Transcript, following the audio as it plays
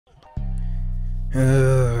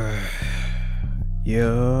Yeah,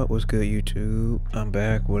 what's good, YouTube? I'm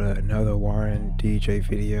back with another Yrndj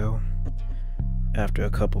video after a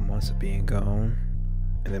couple months of being gone,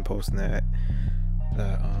 and then posting that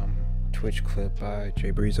Twitch clip by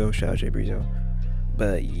Jay Breezo. Shout out Jay Breezo.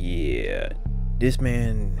 But yeah, this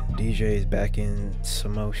man DJ is back in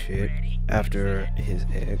some more shit after his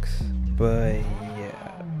ex. But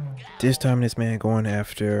yeah, this time this man going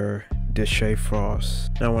after deshae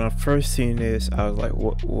Frost. Now when I first seen this, I was like,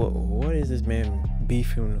 what is this man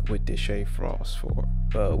beefing with deshae Frost for?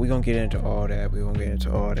 But we're gonna get into all that.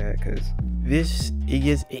 Because this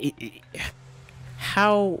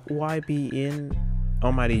how YBN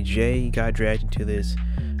Almighty J got dragged into this.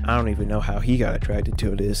 I don't even know how he got dragged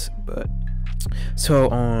into this. But so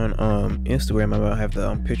on Instagram, I'm gonna have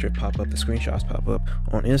the picture pop up, the screenshots pop up.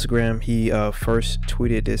 On Instagram, he first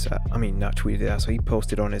tweeted this. I mean, not tweeted it out. So he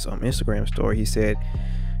posted on his Instagram story. He said,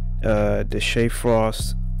 deshae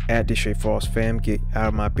Frost, at deshae Frost fam, get out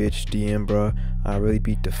of my bitch DM, bruh. I really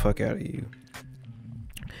beat the fuck out of you.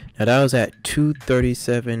 Now that was at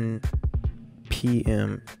 2:37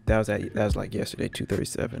 p.m. That was like yesterday,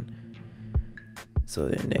 2:37. So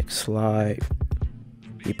the next slide,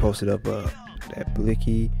 he posted up that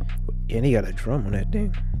blicky, and he got a drum on that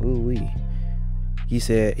thing. Ooh wee. He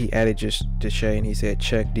said he added just deshae, and he said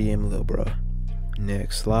check DM little bruh.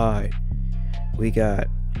 Next slide, we got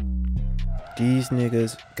these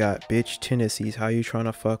niggas got bitch tendencies. How you trying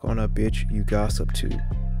to fuck on a bitch you gossip to?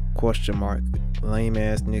 Question mark. Lame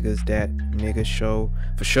ass niggas. That nigga show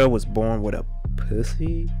for sure was born with a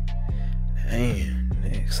pussy. Damn.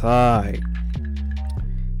 Next slide,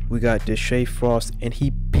 we got deshae Frost, and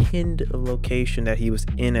he pinned a location that he was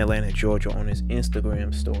in Atlanta, Georgia on his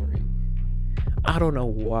Instagram story. I don't know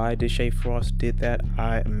why deshae Frost did that.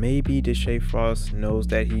 Maybe deshae Frost knows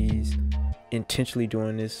that he's intentionally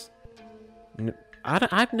doing this.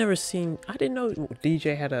 I've never seen. I didn't know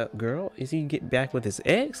DJ had a girl. Is he getting back with his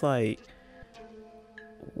ex? Like,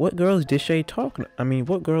 what girl is deshae talking? I mean,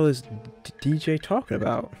 what girl is DJ talking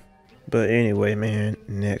about? But anyway, man.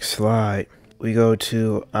 Next slide. We go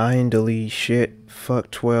to I ain't delete shit.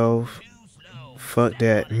 Fuck 12. Fuck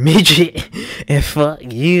that midget. And fuck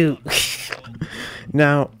you.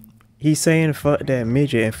 Now, he's saying fuck that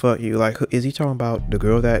midget and fuck you. Like, is he talking about the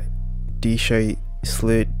girl that deshae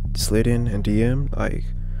slid in and DM? Like,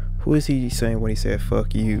 who is he saying when he said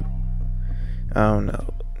fuck you? I don't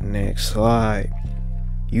know. Next slide.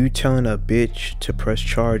 You telling a bitch to press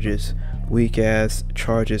charges, weak ass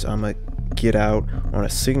charges. I'ma get out on a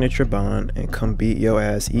signature bond and come beat your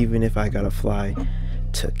ass even if I gotta fly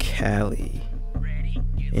to Cali.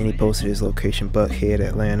 And he posted his location, Buckhead,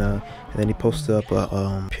 Atlanta. And then he posted up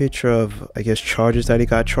a picture of, I guess, charges that he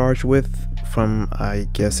got charged with from, I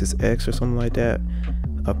guess, his ex or something like that.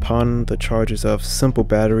 Upon the charges of simple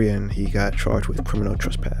battery, and he got charged with criminal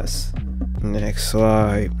trespass. Next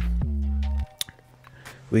slide.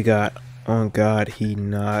 We got, on God, he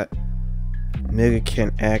not. Nigga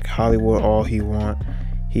can act Hollywood all he want.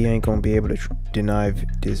 He ain't gonna be able to deny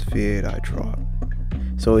this vid I drop.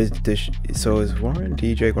 So is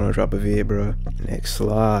Yrndj gonna drop a vid, bro? Next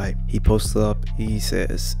slide. He posted up. He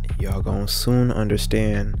says, "Y'all gonna soon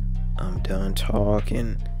understand. I'm done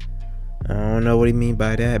talking." I don't know what he mean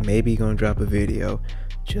by that. Maybe he gonna drop a video.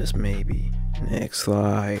 Just maybe. Next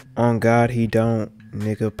slide. On God, he don't.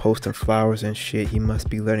 Nigga posting flowers and shit. He must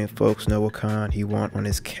be letting folks know what kind he want on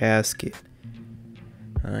his casket.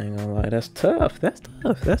 I ain't gonna lie, that's tough. That's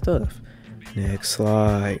tough. Next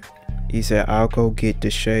slide. He said, I'll go get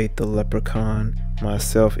deshae the leprechaun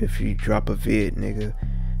myself if you drop a vid, nigga.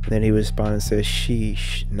 Then he responded and said,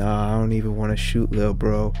 sheesh, nah, I don't even want to shoot lil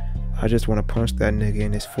bro. I just want to punch that nigga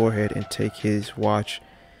in his forehead and take his watch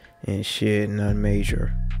and shit, none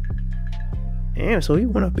major. Damn, so he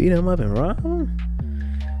want to beat him up and rob him?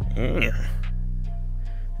 Damn.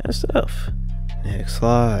 That's tough. Next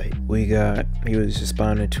slide. He was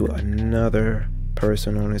responding to another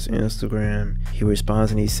person on his Instagram. He responds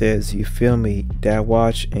and he says, you feel me? That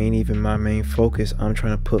watch ain't even my main focus. I'm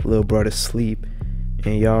trying to put lil bro to sleep.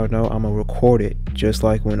 And y'all know I'ma record it. Just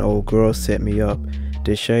like when old girl set me up.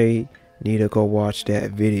 deshae need to go watch that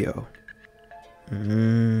video.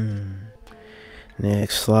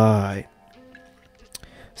 Next slide.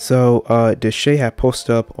 So deshae had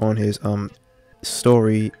posted up on his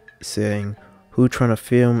story saying, who trying to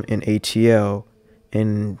film in ATL?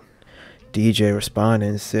 And DJ responded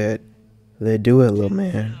and said, let's do it, little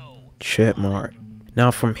man. Check mark.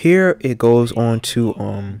 Now from here it goes on to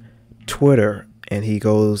Twitter, and he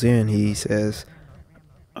goes in, he says,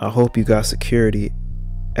 I hope you got security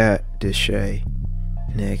at deshae.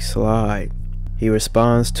 Next slide. He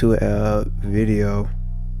responds to a video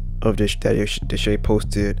of this that deshae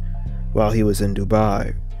posted while he was in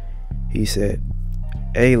Dubai. He said,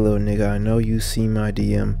 "Hey little nigga, I know you see my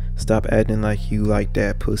DM. Stop acting like you like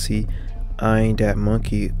that pussy. I ain't that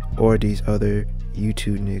monkey or these other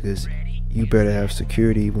YouTube niggas. You better have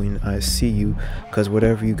security when I see you, cause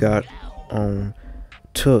whatever you got on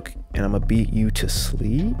took, and I'ma beat you to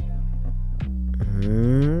sleep." I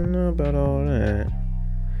don't know about all that.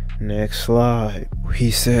 Next slide.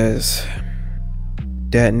 He says,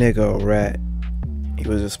 "That nigga a rat." He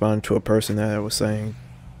was responding to a person that was saying,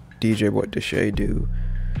 "DJ, what deshae do?"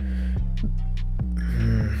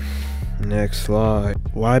 Next slide.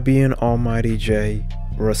 YBN Almighty J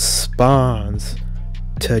responds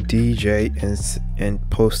to DJ and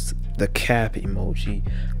posts the cap emoji.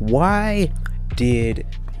 Why did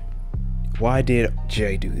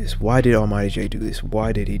Jay do this? Why did Almighty J do this?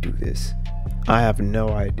 Why did he do this? I have no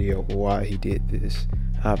idea why he did this.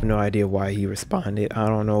 I have no idea why he responded. I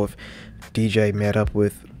don't know if DJ met up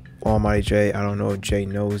with Almighty J. I don't know if Jay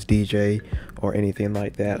knows DJ or anything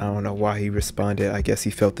like that. I don't know why he responded. I guess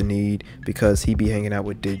he felt the need because he be hanging out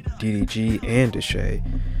with DDG and deshae.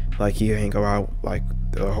 Like he hang around like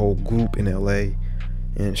the whole group in LA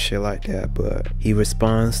and shit like that. But he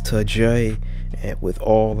responds to Jay and with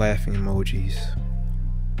all laughing emojis.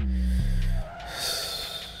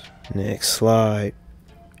 Next slide.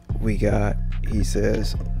 We got, he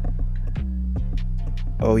says,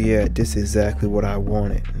 "Oh yeah, this is exactly what I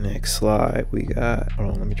wanted." Next slide. We got,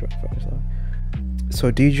 hold on, let me try the first slide. So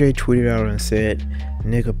DJ tweeted out and said,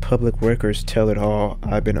 "Nigga, public records tell it all.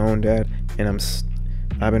 I've been on that, and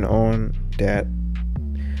I've been on that."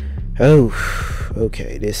 Oh,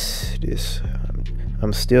 okay.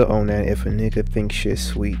 I'm still on that. If a nigga thinks shit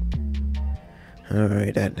sweet. All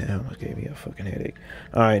right, that now gave me a fucking headache.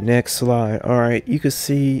 All right, next slide. All right, you can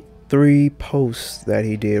see 3 posts that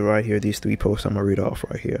he did right here. These 3 posts I'm gonna read off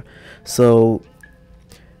right here. So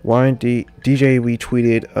DJ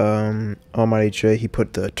retweeted Almighty J. He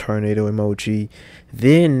put the tornado emoji.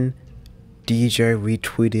 Then DJ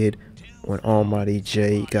retweeted when Almighty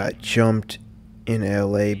J got jumped in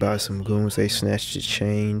LA by some goons. They snatched his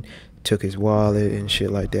chain, took his wallet and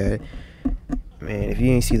shit like that. Man, if you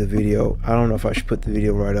ain't see the video, I don't know if I should put the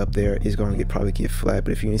video right up there. It's gonna probably get flat.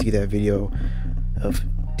 But if you didn't see that video of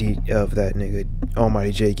that nigga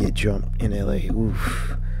Almighty J get jumped in LA,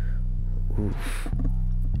 oof.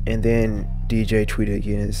 And then DJ tweeted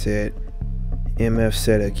again and said, "MF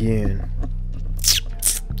said again."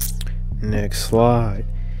 Next slide.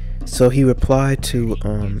 So he replied to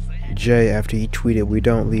Jay after he tweeted, "We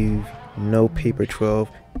don't leave no paper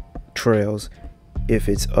trails. If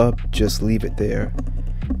it's up, just leave it there."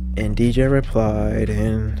 And DJ replied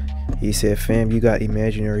and he said, "Fam, you got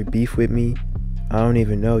imaginary beef with me? I don't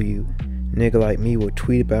even know you. Nigga like me will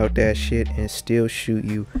tweet about that shit and still shoot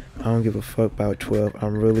you. I don't give a fuck about 12.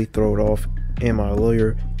 I'm really thrown off and my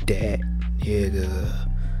lawyer, that nigga."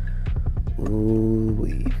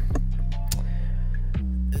 Ooh-wee.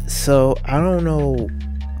 So I don't know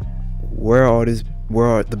where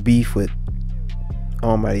the beef with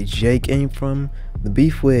Almighty J came from. The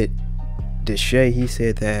beef with deshae, he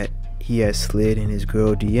said that he has slid in his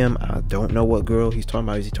girl DM. I don't know what girl he's talking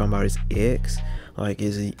about. Is he talking about his ex? Like,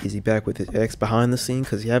 is he back with his ex behind the scene?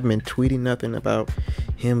 Because he haven't been tweeting nothing about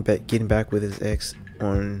him getting back with his ex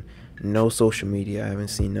on no social media. I haven't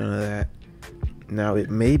seen none of that. Now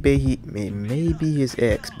it may be his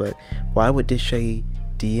ex, but why would deshae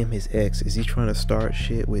DM his ex? Is he trying to start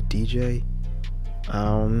shit with DJ? I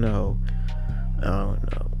don't know.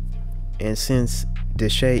 And since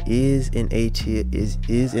deshae is in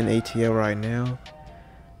ATL right now,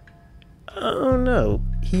 I don't know.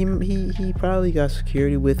 He probably got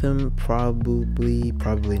security with him.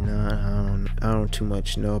 Probably not. I don't too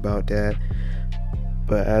much know about that.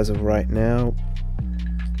 But as of right now,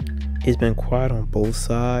 it's been quiet on both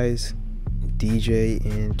sides. DJ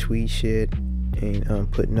and tweet shit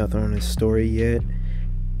ain't put nothing on his story yet.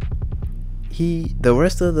 The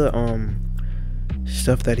rest of the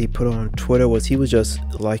stuff that he put on Twitter he was just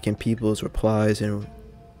liking people's replies and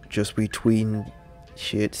just retweeting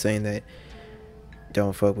shit saying that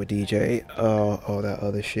don't fuck with DJ, all that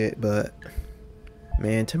other shit. But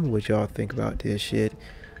man, tell me what y'all think about this shit.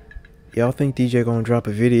 Y'all think DJ gonna drop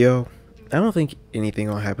a video? I don't think anything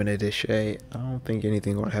gonna happen to deshae. I don't think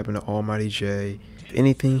anything gonna happen to Almighty J. If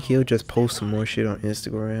anything, he'll just post some more shit on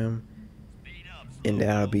Instagram and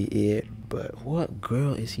that'll be it. But what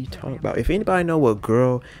girl is he talking about? If anybody know what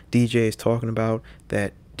girl DJ is talking about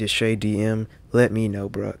that deshae DM, let me know,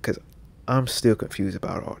 bro, because I'm still confused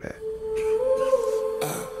about all that.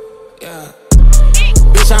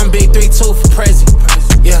 Bitch, I'm big 3-2 for president.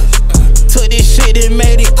 Yeah. Took this shit and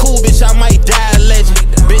made it cool, bitch. I might die a legend.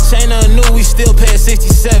 Bitch, ain't nothing new, we still pay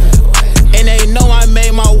 67. And they know I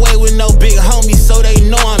made my way with no big homies, so they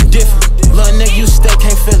know I'm different. Little nigga, you still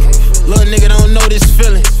can't feel it. Little nigga don't know this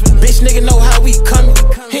feeling. Bitch, nigga know how we coming.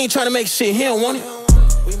 He ain't tryna make shit, he don't want it.